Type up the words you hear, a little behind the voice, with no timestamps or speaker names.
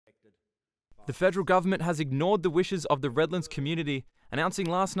The federal government has ignored the wishes of the Redlands community, announcing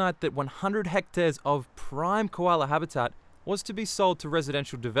last night that 100 hectares of prime koala habitat was to be sold to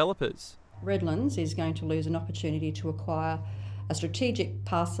residential developers. Redlands is going to lose an opportunity to acquire a strategic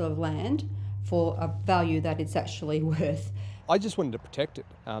parcel of land for a value that it's actually worth. I just wanted to protect it.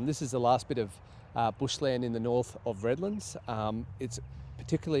 This is the last bit of bushland in the north of Redlands. It's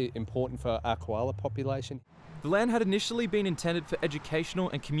particularly important for our koala population. The land had initially been intended for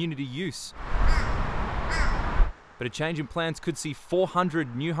educational and community use, but a change in plans could see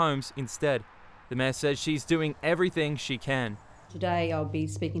 400 new homes instead. The Mayor says she's doing everything she can. Today I'll be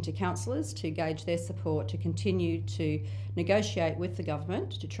speaking to councillors to gauge their support to continue to negotiate with the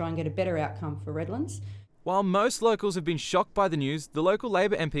government to try and get a better outcome for Redlands. While most locals have been shocked by the news, the local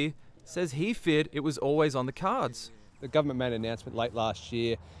Labor MP says he feared it was always on the cards. The government made an announcement late last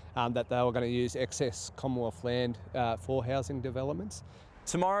year that they were going to use excess Commonwealth land for housing developments.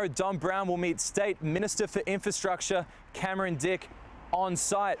 Tomorrow, Don Brown will meet State Minister for Infrastructure, Cameron Dick, on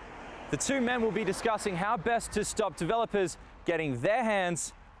site. The two men will be discussing how best to stop developers getting their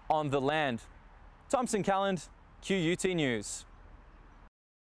hands on the land. Tomson Calland, QUT News.